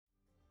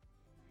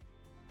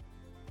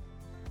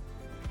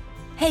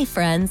Hey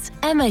friends,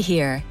 Emma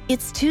here.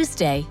 It's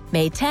Tuesday,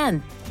 May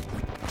 10th.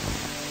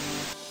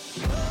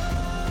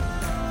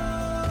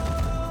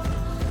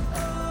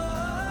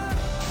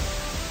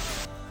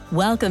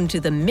 Welcome to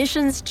the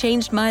Missions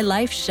Changed My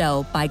Life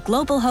show by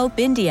Global Hope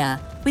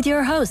India with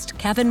your host,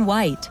 Kevin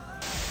White.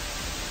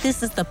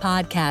 This is the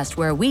podcast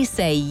where we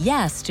say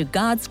yes to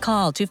God's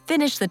call to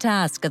finish the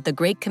task of the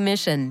Great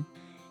Commission.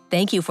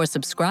 Thank you for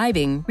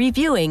subscribing,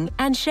 reviewing,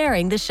 and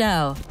sharing the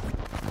show.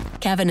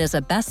 Kevin is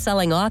a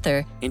best-selling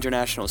author,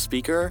 international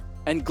speaker,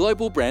 and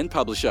global brand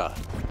publisher.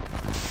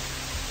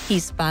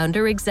 He's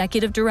founder,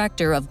 executive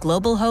director of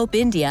Global Hope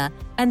India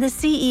and the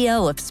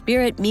CEO of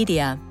Spirit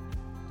Media.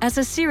 As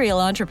a serial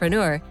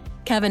entrepreneur,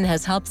 Kevin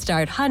has helped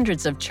start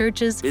hundreds of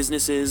churches,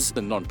 businesses,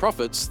 and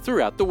nonprofits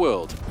throughout the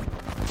world.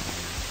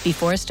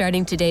 Before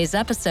starting today's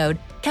episode,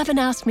 Kevin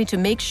asked me to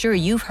make sure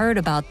you've heard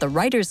about the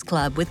Writers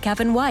Club with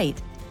Kevin White.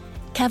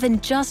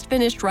 Kevin just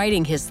finished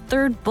writing his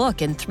third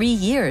book in 3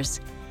 years.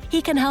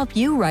 He can help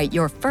you write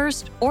your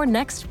first or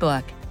next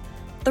book.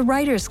 The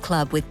Writers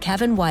Club with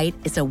Kevin White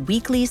is a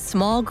weekly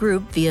small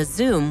group via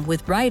Zoom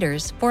with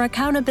writers for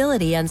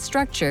accountability and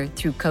structure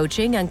through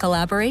coaching and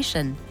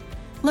collaboration.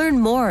 Learn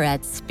more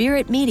at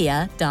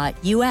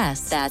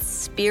spiritmedia.us.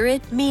 That's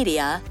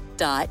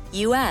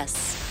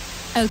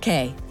spiritmedia.us.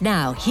 Okay,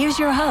 now here's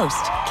your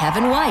host,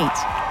 Kevin White.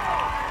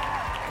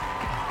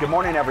 Good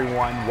morning,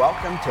 everyone.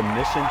 Welcome to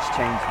Missions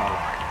Changed My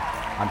Life.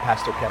 I'm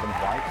Pastor Kevin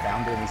White,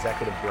 founder and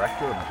executive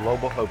director of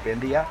Global Hope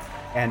India,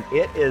 and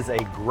it is a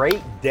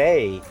great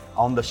day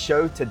on the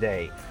show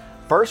today.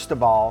 First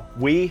of all,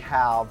 we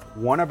have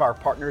one of our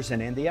partners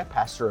in India,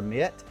 Pastor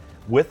Amit,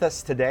 with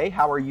us today.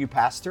 How are you,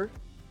 Pastor?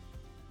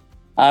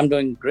 I'm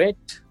doing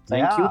great.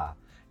 Thank you.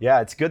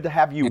 Yeah, it's good to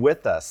have you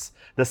with us.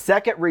 The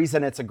second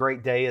reason it's a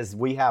great day is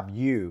we have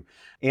you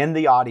in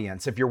the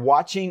audience. If you're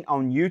watching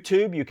on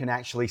YouTube, you can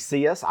actually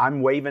see us.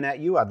 I'm waving at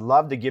you. I'd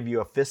love to give you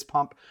a fist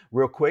pump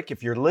real quick.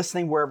 If you're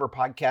listening wherever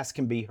podcasts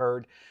can be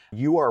heard,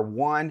 you are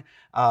one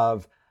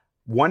of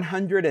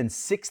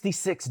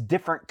 166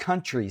 different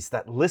countries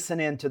that listen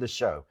in to the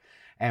show.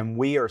 And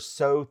we are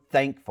so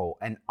thankful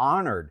and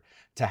honored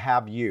to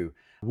have you.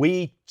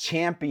 We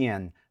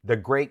champion the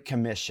Great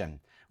Commission.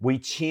 We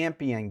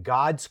champion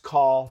God's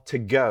call to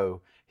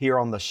go here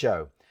on the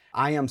show.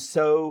 I am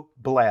so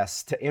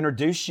blessed to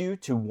introduce you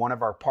to one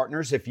of our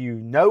partners. If you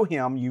know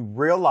him, you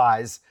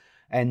realize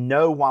and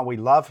know why we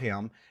love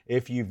him.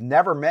 If you've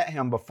never met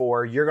him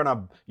before, you're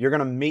gonna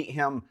meet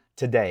him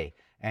today.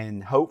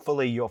 And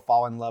hopefully you'll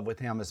fall in love with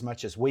him as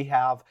much as we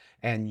have,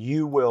 and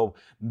you will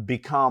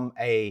become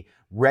a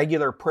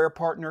regular prayer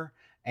partner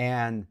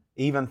and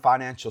even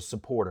financial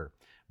supporter.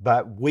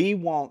 But we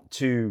want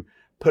to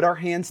put our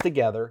hands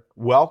together,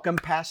 welcome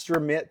Pastor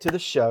Amit to the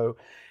show,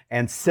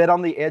 and sit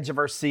on the edge of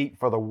our seat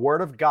for the Word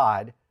of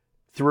God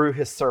through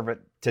His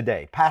servant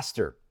today.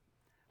 Pastor,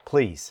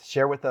 please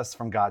share with us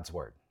from God's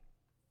Word.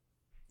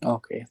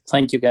 Okay,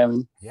 thank you,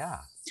 Kevin. Yeah.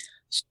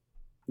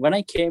 When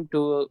I came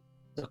to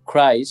the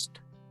Christ,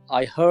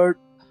 I heard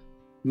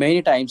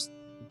many times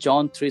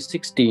John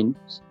 3:16,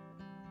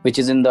 which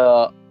is in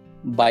the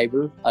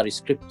Bible or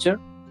scripture.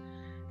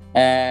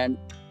 And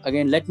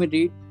again, let me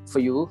read for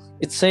you.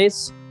 It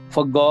says,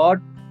 "For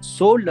God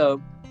so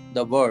loved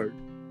the world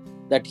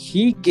that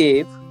He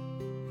gave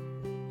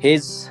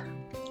His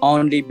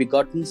only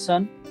begotten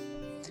Son,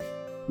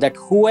 that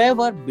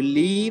whoever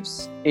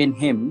believes in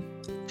Him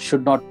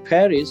should not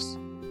perish,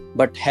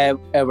 but have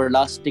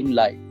everlasting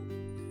life."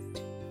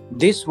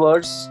 This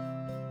verse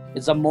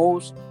is the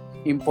most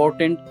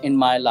important in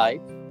my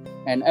life,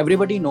 and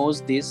everybody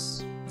knows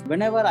this.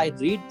 Whenever I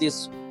read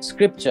this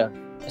scripture,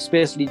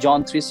 especially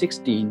John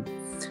 3:16,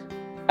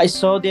 I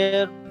saw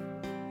there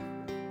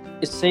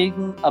it's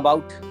saying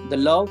about the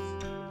love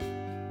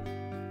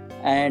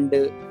and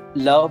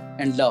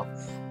love.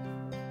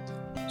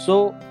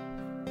 So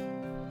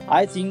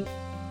I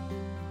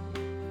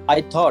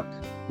thought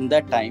in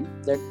that time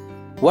that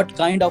what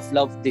kind of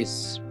love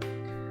this?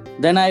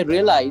 Then I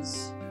realized,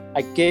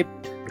 I kept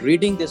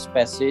reading this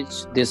passage,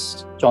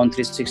 this John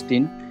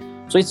 3:16.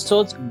 So it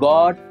shows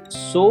God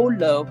so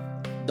loved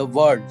the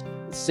world.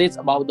 It says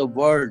about the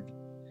world.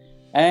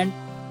 And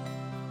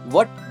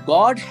what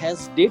God has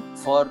did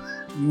for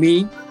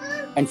me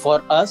and for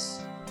us,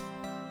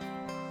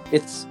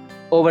 it's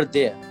over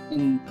there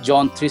in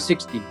John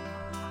 3:16.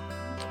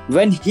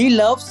 When He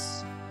loves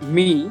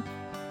me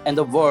and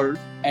the world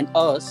and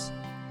us,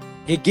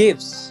 He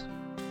gives.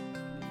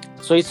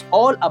 So it's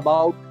all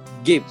about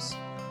gives.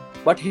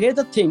 But here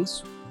the things,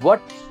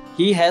 what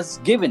He has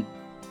given,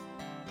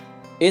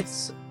 it's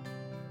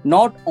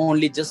not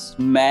only just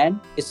man,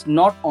 it's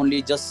not only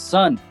just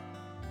Son.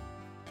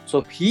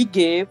 So He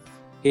gave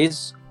His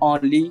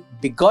only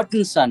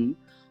begotten Son,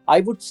 I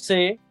would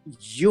say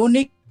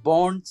unique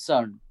born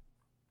Son.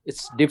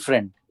 It's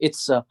different.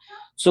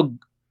 So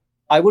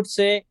I would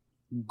say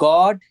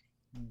God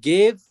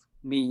gave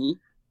me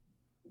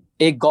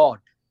a God.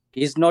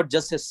 He's not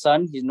just a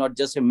son. He's not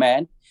just a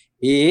man.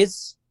 He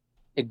is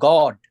a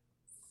God.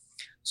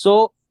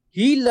 So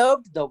He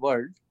loved the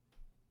world,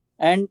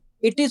 and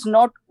it is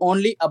not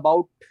only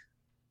about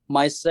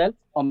myself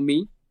or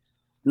me,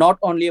 not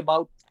only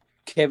about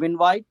Kevin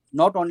White,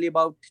 not only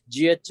about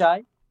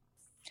GHI,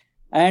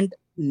 and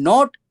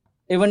not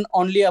even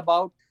only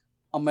about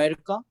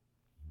America.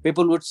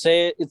 People would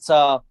say it's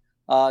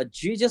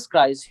Jesus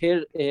Christ.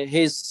 Here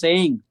he's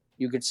saying,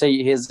 you could say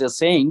he's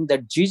saying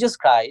that Jesus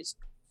Christ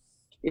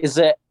is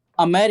an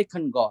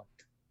American God.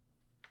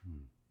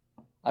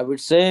 I would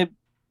say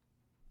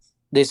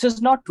this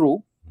is not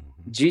true.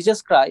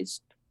 Jesus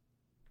Christ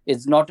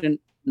is not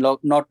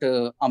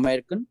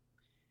American.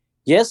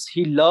 Yes,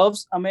 he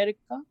loves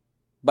America,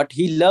 but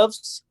he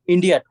loves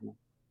India too.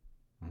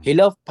 He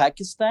loves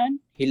Pakistan.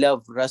 He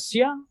loves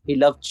Russia. He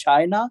loves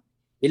China.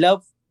 He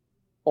loves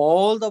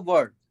all the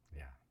world.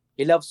 Yeah.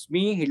 He loves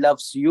me. He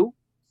loves you.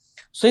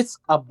 So it's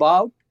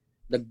about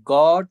the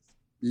God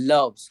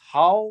loves,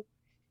 how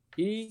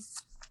he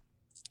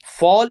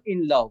fall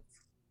in love.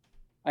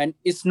 And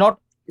it's not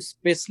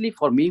especially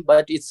for me,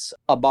 but it's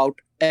about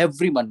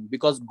everyone,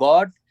 because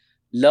God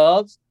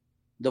loves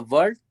the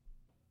world.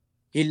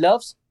 He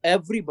loves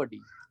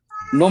everybody,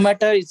 no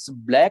matter it's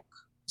black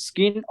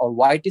skin or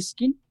white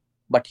skin,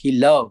 but he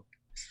loved.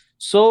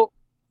 So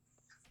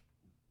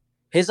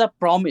here's a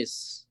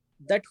promise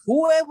that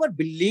whoever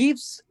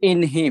believes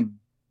in him,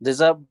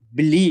 there's a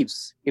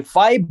believes. If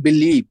I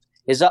believe,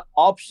 there's an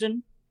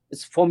option.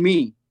 It's for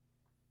me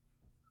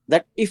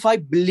that if I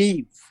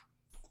believe,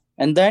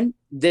 and then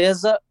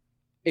there's a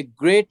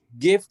great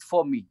gift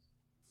for me.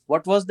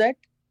 What was that?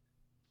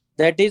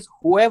 That is,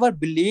 whoever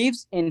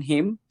believes in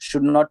him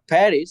should not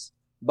perish,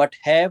 but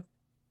have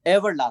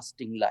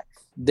everlasting life.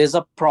 There's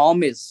a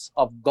promise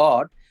of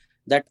God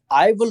that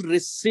I will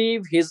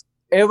receive his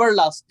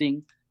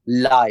everlasting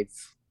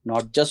life,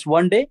 not just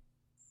one day.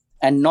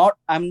 And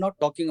I'm not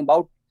talking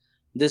about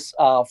this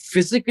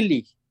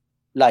physically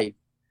life,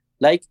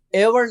 like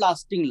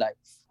everlasting life.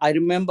 I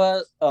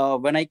remember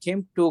when I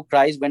came to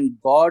Christ, when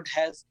God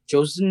has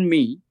chosen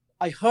me,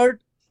 I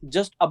heard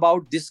just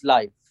about this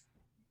life,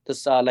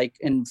 this like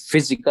in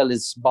physical,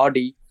 his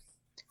body.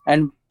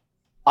 And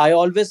I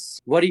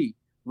always worry,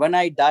 when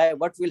I die,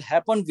 what will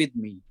happen with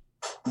me?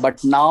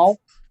 But now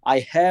I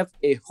have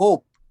a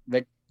hope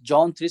that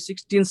John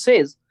 3:16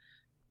 says,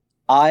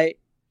 I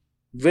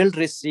will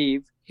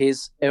receive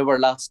his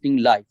everlasting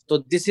life.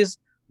 So this is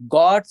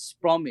God's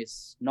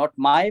promise, not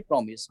my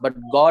promise, but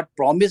God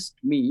promised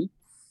me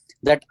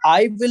that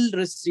I will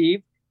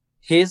receive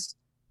his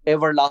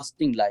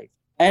everlasting life.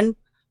 And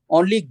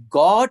only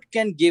God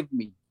can give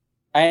me,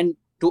 and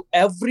to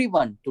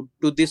everyone,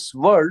 to this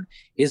world,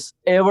 his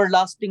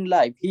everlasting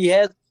life. He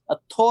has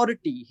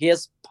authority, he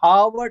has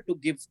power to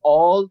give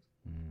all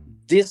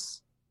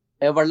this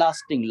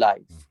everlasting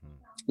life.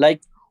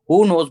 Like,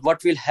 who knows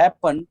what will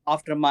happen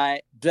after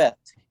my death?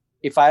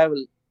 If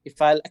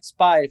I'll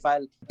expire, if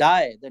I'll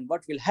die, then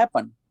what will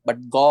happen?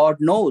 But God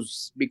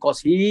knows,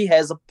 because he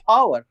has a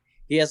power,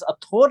 he has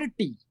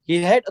authority.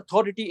 He had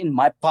authority in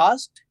my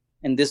past,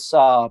 in this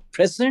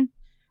present,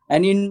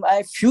 and in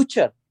my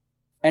future.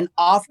 And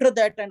after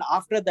that, and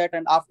after that,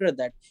 and after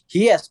that,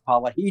 he has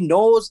power. He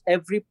knows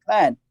every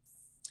plan.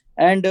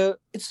 And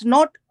it's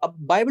not,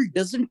 Bible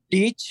doesn't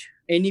teach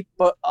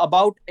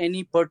about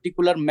any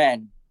particular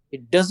man.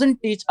 It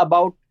doesn't teach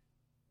about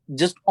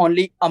just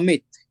only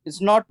Amit.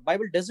 It's not,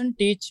 Bible doesn't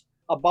teach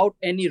about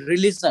any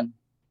religion,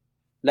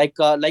 like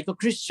a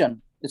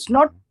Christian. It's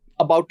not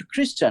about a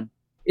Christian.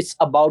 It's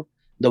about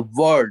the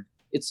world.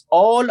 It's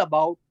all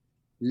about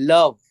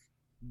love,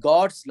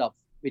 God's love,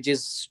 which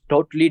is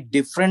totally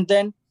different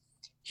than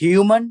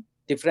human,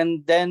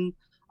 different than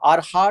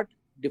our heart,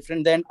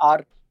 different than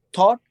our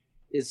thought.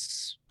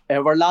 It's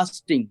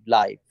everlasting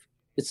life.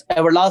 It's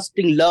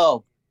everlasting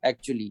love,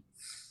 actually.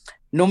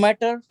 No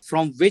matter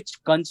from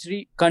which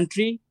country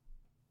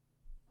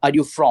are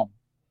you from.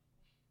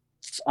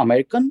 It's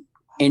American,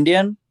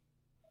 Indian,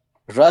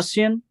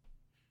 Russian,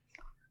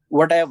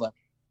 whatever.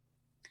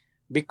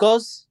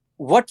 Because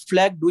what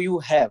flag do you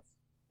have?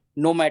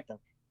 No matter.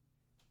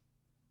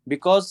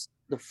 Because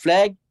the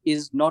flag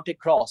is not a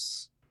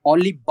cross.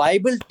 Only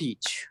Bible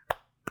teach.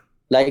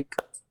 Like,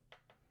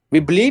 we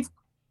believe,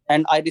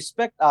 and I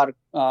respect our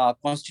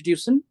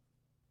constitution,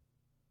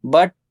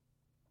 but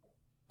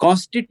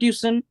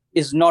constitution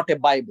is not a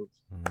Bible.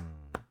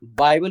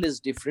 Bible is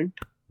different.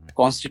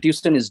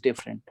 Constitution is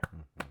different.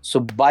 So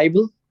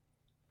Bible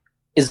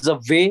is the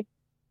way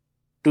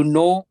to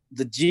know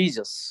the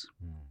Jesus.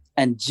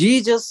 And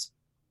Jesus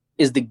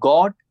is the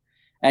God,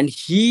 and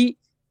he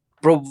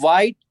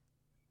provide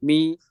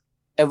me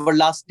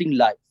everlasting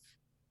life.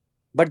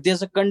 But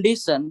there's a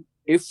condition.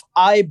 If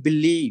I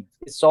believe,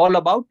 it's all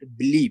about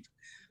belief.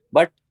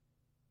 But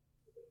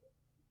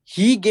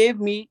he gave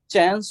me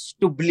chance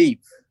to believe.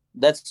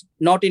 That's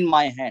not in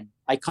my hand.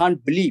 I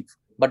can't believe,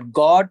 but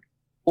God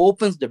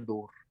opens the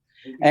door.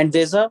 And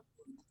there's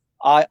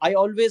I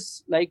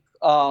always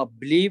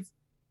believe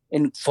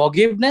in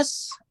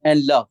forgiveness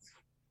and love.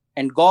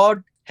 And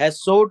God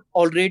has showed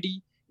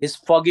already his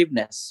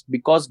forgiveness,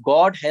 because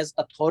God has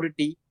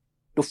authority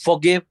to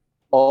forgive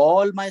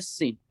all my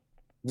sin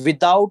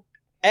without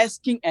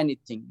asking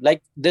anything.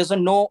 Like there's a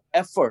no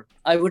effort.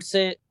 I would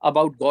say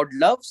about God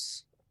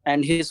loves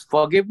and his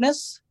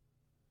forgiveness.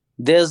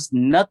 There's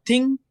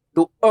nothing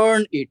to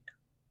earn it.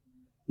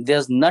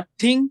 There's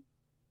nothing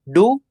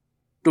do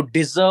to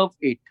deserve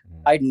it.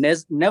 I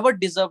never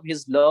deserve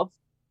his love.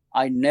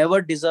 I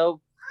never deserve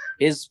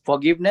his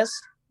forgiveness,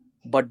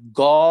 but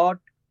God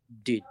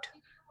did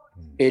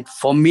it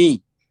for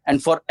me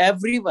and for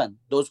everyone,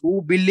 those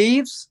who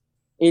believes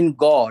in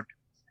God.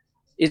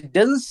 It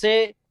doesn't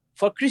say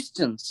for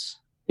Christians.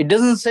 It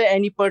doesn't say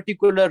any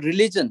particular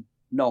religion.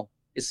 No,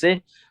 it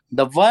says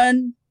the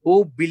one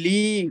who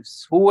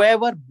believes,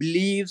 whoever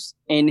believes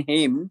in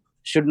him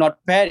should not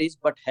perish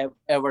but have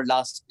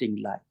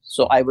everlasting life.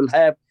 So I will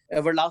have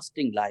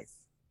everlasting life,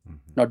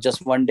 not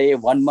just one day,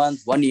 1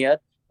 month, 1 year,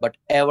 but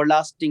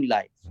everlasting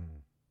life.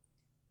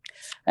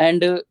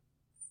 And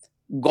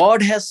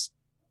God has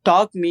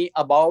taught me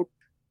about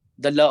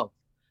the love,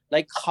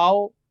 like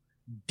how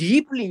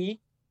deeply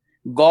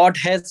God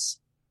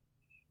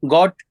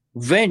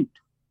went,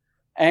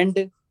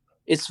 and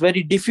it's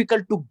very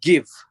difficult to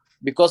give,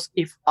 because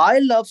if I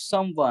love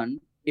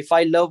someone, if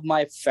I love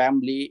my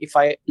family, if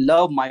I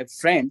love my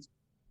friends,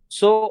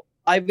 so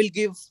I will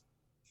give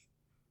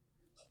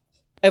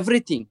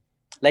everything.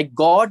 Like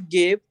God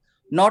gave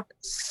not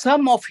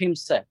some of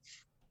himself,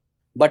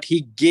 but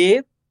he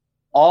gave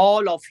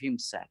all of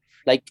himself,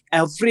 like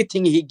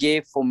everything he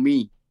gave for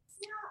me.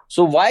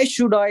 So why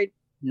should I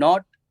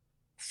not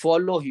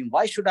follow him?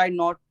 Why should I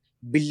not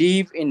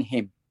believe in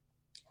him?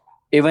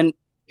 Even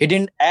he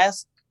didn't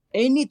ask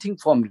anything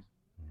for me.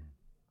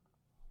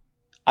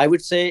 I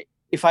would say,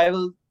 if I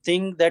will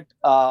think that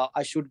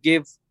I should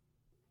give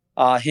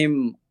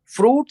him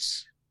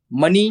fruits,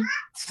 money,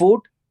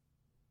 food,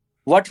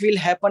 what will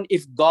happen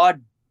if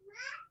God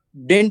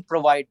didn't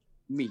provide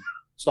me?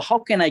 So how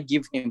can I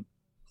give him?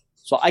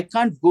 So I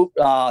can't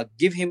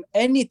give him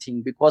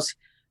anything, because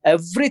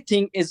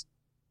everything is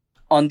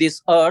on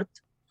this earth,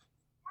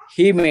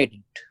 he made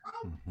it.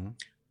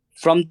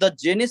 From the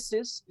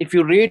Genesis, if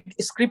you read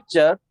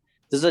scripture,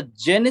 there's a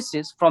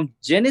Genesis, from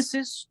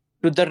Genesis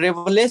to the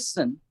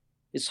Revelation.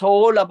 It's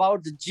all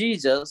about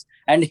Jesus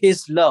and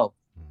his love.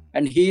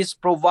 And he is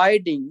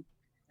providing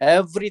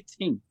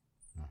everything.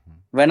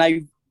 When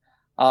I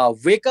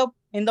wake up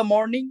in the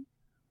morning,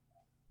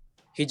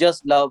 he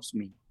just loves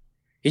me.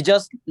 He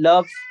just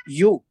loves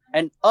you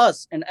and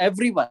us and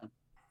everyone.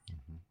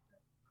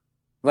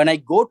 When I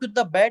go to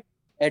the bed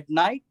at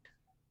night,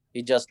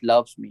 he just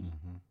loves me.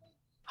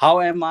 How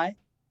am I?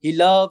 He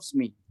loves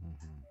me.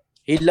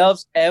 He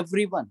loves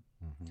everyone.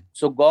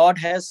 So God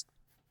has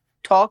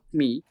taught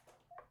me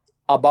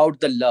about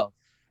the love.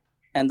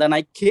 And then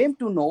I came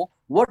to know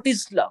what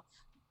is love.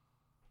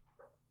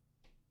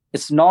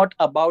 It's not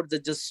about the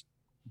just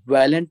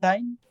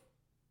Valentine.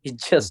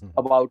 It's just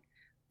about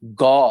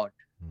God.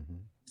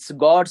 It's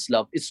God's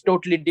love. It's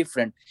totally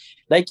different.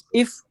 Like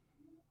if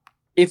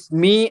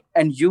me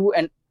and you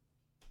and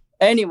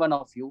any one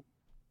of you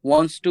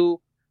wants to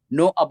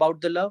know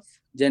about the love,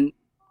 then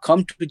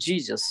come to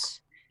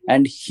Jesus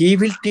and he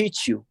will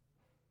teach you,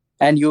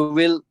 and you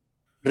will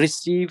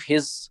receive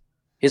his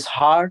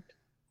heart,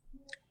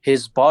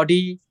 his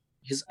body,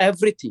 his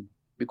everything,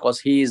 because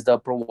he is the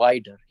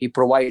provider. He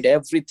provides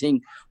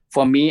everything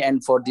for me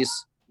and for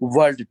this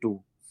world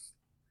too.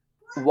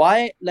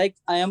 Why like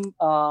I am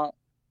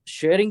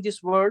sharing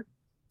this word?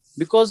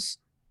 Because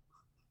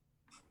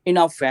in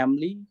our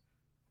family,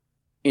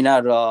 in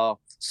our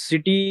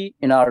city,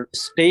 in our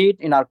state,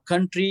 in our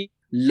country,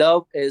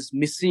 love is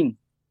missing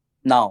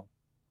now.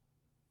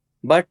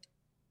 But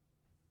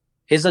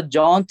here's a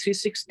John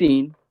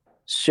 3:16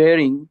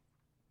 sharing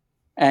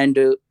and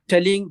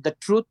telling the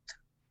truth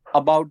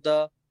about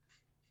the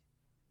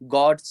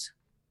God's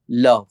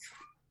love.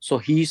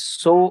 So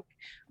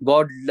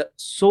God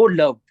so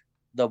loved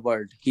the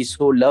world. He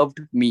so loved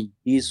me.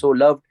 He so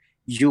loved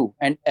you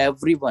and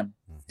everyone.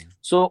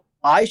 So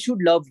I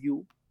should love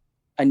you,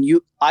 and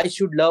I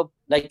should love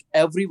like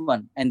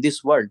everyone in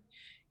this world.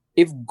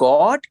 If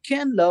God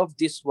can love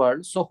this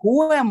world, so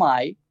who am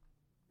I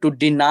to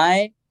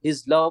deny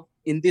his love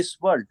in this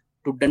world,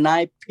 to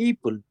deny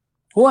people?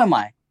 Who am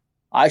I?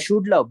 I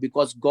should love,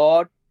 because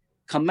God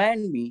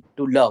command me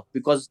to love,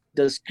 because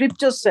the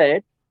scripture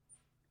said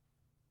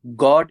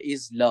God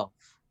is love.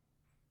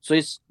 So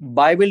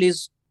Bible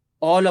is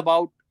all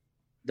about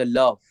the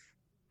love.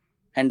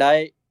 And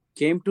I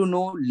came to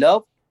know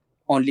love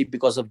only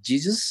because of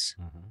Jesus,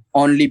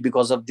 only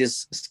because of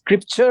this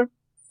scripture,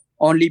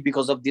 only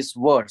because of this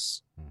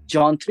verse,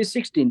 John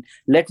 3:16.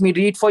 Let me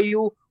read for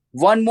you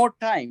one more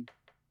time.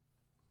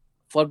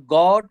 For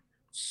God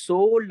so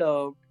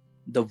loved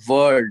the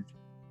world,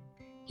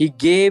 he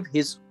gave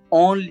his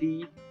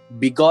only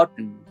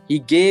begotten. He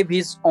gave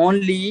his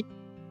only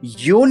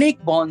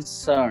unique born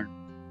son.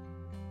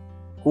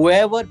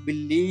 Whoever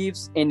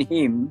believes in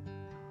him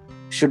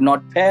should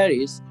not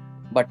perish,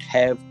 but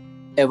have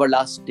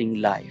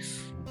everlasting life.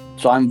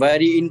 So I'm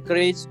very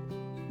encouraged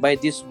by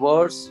this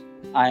verse.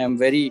 I am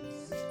very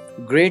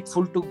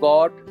grateful to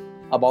God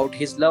about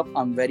his love.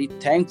 I'm very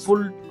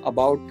thankful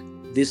about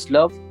this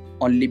love.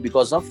 only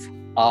because of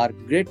our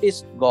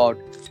greatest God,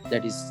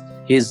 that is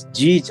His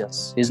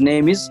Jesus. His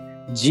name is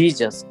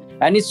Jesus,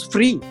 and it's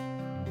free.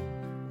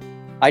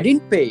 I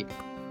didn't pay,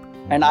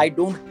 and I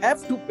don't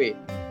have to pay,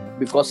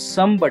 because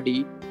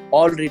somebody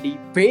already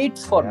paid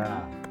for me.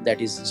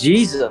 That is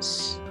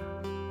Jesus,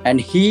 and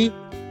He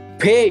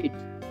paid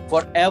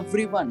for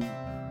everyone.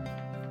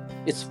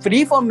 It's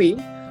free for me,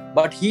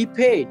 but He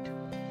paid.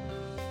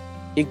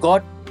 He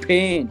got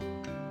pain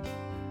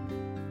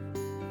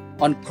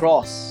on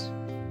cross.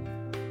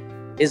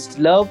 His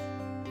love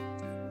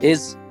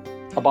is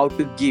about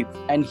to give,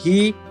 and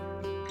He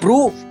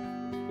proved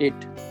it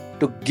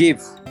to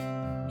give.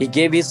 He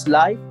gave His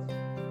life,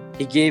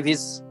 He gave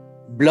His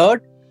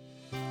blood,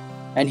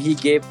 and He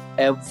gave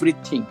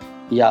everything.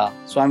 Yeah,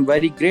 so I'm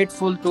very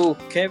grateful to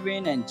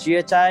Kevin and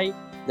GHI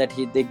that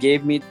they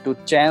gave me to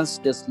chance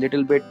this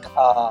little bit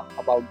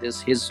about this,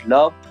 His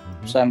love.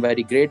 So I'm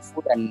very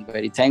grateful and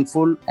very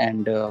thankful,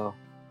 and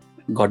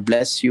God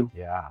bless you.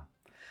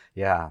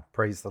 Yeah,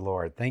 praise the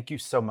Lord. Thank you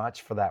so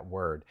much for that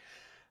word.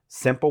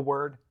 Simple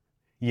word,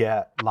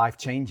 yet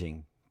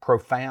life-changing,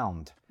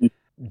 profound.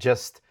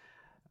 Just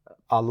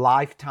a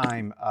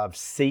lifetime of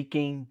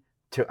seeking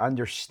to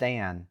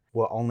understand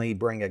will only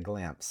bring a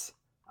glimpse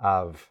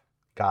of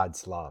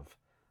God's love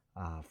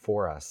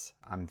for us.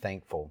 I'm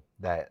thankful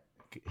that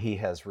He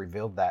has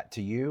revealed that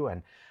to you,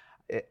 and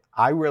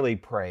I really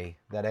pray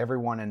that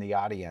everyone in the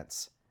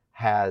audience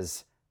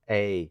has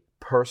a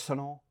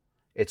personal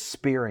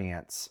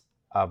experience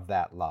of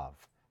that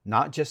love.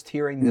 Not just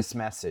hearing this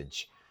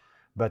message,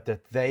 but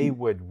that they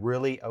would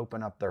really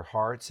open up their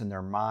hearts and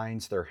their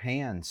minds, their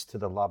hands to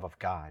the love of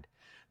God.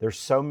 There's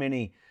so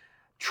many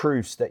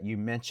truths that you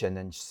mentioned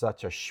in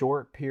such a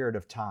short period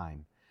of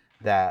time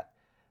that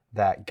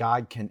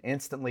God can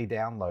instantly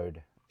download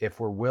if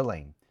we're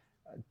willing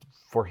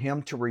for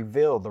Him to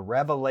reveal the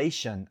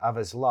revelation of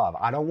His love.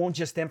 I don't want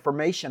just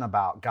information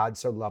about God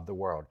so loved the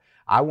world.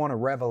 I want a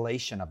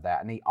revelation of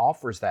that, and He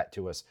offers that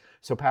to us.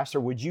 So, Pastor,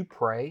 would you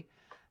pray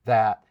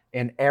that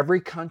in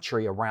every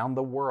country around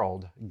the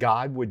world,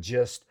 God would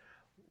just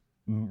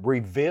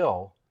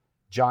reveal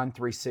John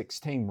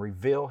 3:16,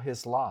 reveal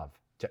His love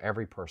to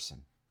every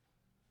person?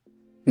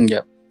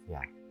 Yeah.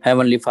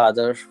 Heavenly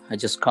Father, I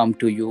just come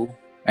to you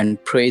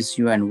and praise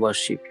you and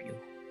worship you.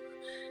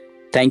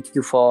 Thank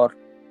you for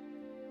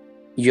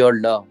your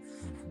love.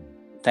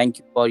 Thank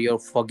you for your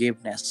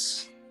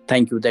forgiveness.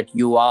 Thank you that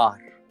you are.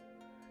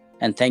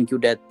 And thank you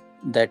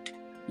that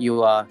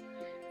you are.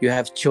 You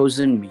have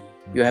chosen me.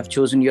 You have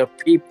chosen your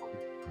people.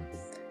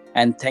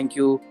 And thank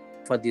you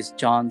for this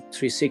John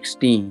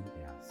 3:16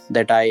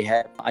 that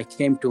I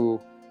came to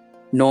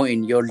know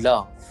in your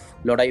love.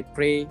 Lord, I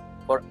pray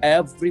for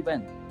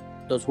everyone,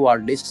 those who are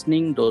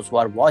listening, those who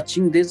are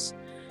watching this,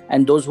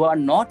 and those who are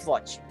not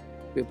watching.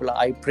 People,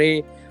 I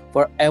pray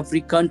for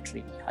every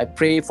country. I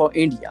pray for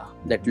India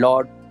that,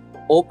 Lord,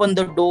 open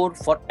the door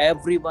for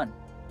everyone,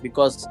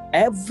 because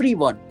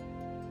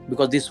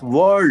this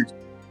world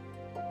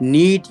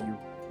need you.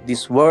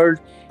 This world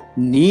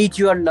need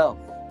your love.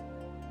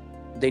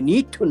 They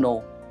need to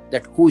know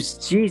that who is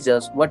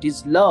Jesus, what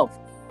is love.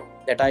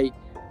 That I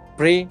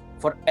pray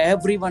for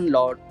everyone,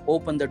 Lord,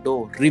 open the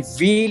door.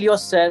 Reveal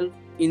yourself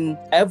in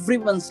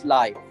everyone's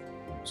life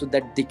so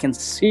that they can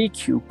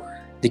seek you,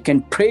 they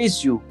can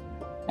praise you,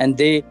 and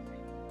they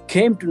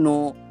came to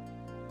know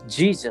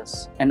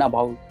Jesus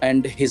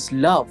and His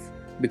love,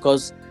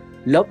 because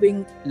love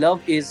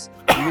is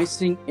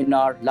missing in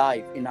our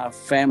life, in our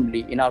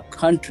family, in our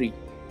country.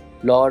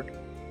 Lord,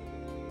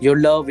 your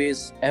love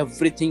is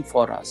everything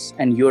for us,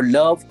 and your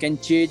love can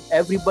change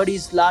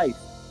everybody's life,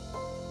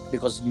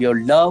 because your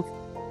love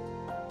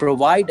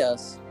provide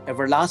us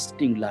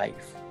everlasting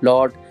life.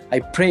 Lord, I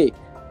pray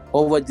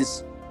over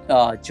this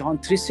John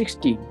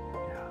 3:16.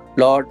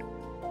 Lord,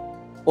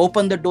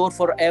 open the door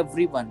for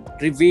everyone.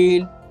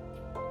 Reveal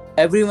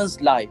everyone's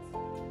life.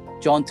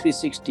 John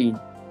 3:16.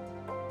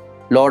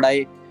 Lord,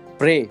 I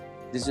pray,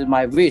 this is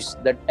my wish,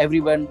 that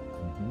everyone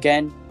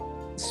can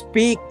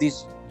speak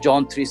this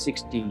John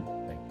 3:16.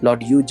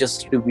 Lord, you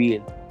just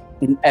reveal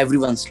in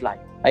everyone's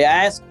life. I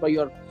ask for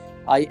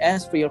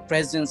your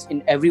presence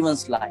in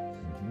everyone's life,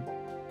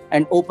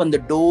 and open the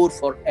door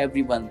for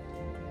everyone,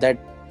 that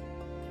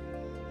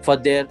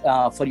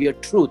for your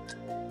truth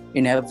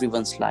in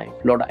everyone's life.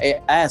 Lord,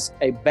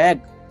 I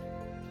beg,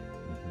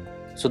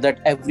 so that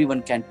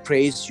everyone can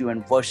praise you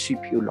and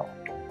worship you,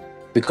 Lord,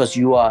 because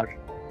you are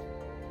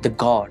the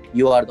God.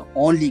 You are the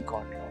only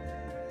God, Lord.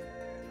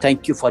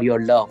 Thank you for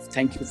your love.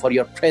 Thank you for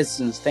your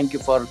presence. Thank you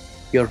for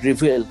your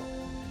reveal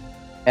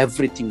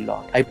everything,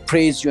 Lord. I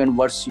praise you and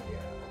worship you.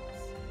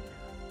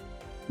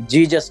 In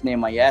Jesus'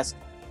 name I ask.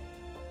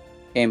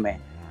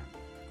 Amen.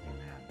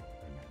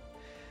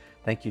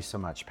 Thank you so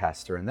much,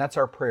 Pastor. And that's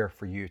our prayer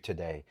for you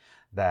today,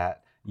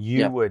 that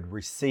you would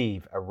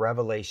receive a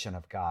revelation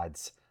of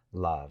God's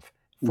love.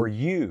 For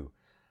you,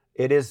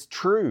 it is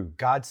true,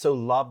 God so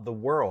loved the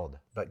world,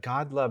 but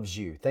God loves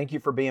you. Thank you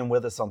for being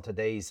with us on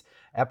today's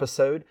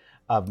episode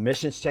of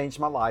Missions Changed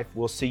My Life.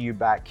 We'll see you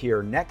back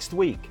here next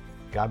week.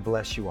 God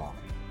bless you all.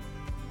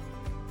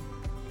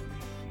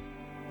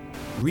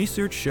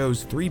 Research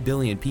shows 3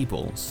 billion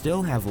people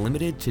still have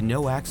limited to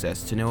no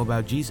access to know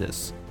about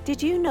Jesus.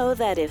 Did you know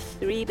that if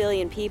 3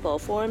 billion people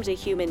formed a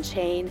human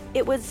chain,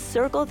 it would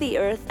circle the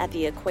Earth at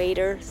the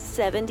equator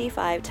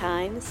 75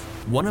 times?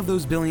 One of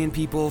those billion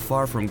people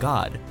far from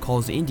God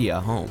calls India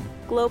home.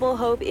 Global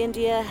Hope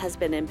India has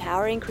been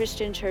empowering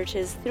Christian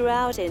churches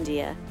throughout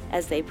India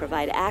as they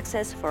provide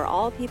access for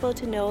all people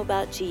to know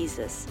about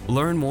Jesus.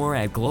 Learn more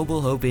at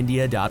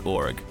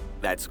globalhopeindia.org.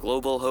 That's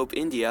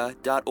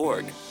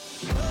globalhopeindia.org.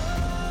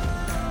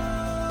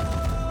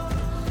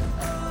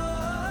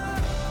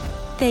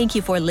 Thank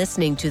you for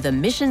listening to the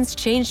Missions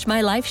Changed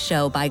My Life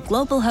show by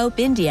Global Hope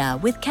India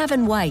with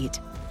Kevin White.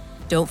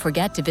 Don't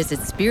forget to visit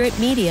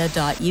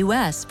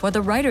spiritmedia.us for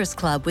the Writers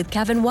Club with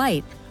Kevin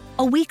White,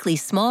 a weekly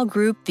small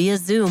group via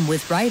Zoom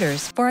with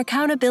writers for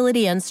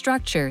accountability and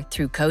structure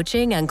through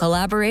coaching and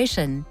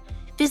collaboration.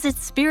 Visit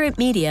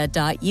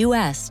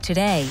spiritmedia.us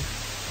today.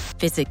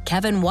 Visit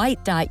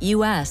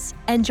kevinwhite.us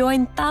and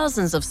join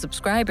thousands of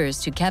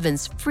subscribers to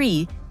Kevin's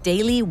free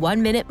daily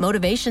 1-minute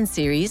motivation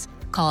series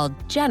called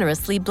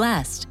Generously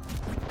Blessed.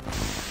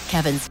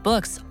 Kevin's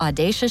books,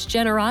 Audacious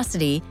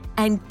Generosity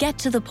and Get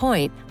to the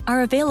Point,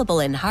 are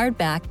available in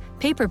hardback,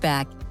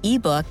 paperback,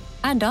 ebook,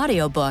 and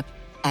audiobook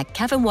at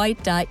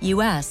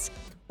kevinwhite.us,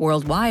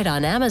 worldwide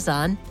on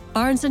Amazon,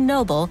 Barnes &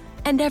 Noble,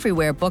 and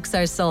everywhere books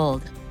are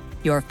sold.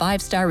 Your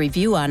 5-star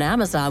review on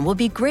Amazon will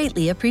be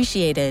greatly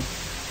appreciated.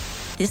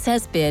 This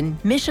has been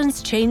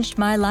Missions Changed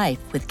My Life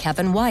with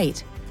Kevin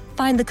White.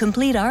 Find the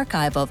complete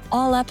archive of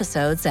all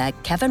episodes at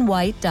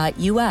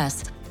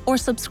kevinwhite.us or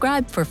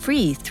subscribe for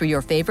free through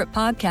your favorite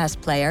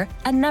podcast player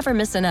and never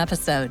miss an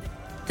episode.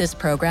 This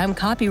program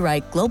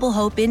copyright Global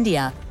Hope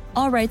India,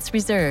 all rights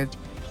reserved.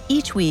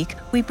 Each week,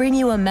 we bring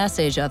you a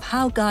message of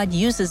how God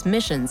uses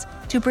missions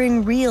to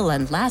bring real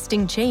and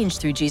lasting change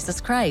through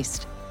Jesus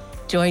Christ.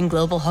 Join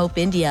Global Hope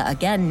India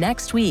again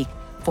next week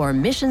for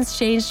Missions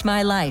Changed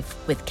My Life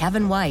with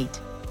Kevin White.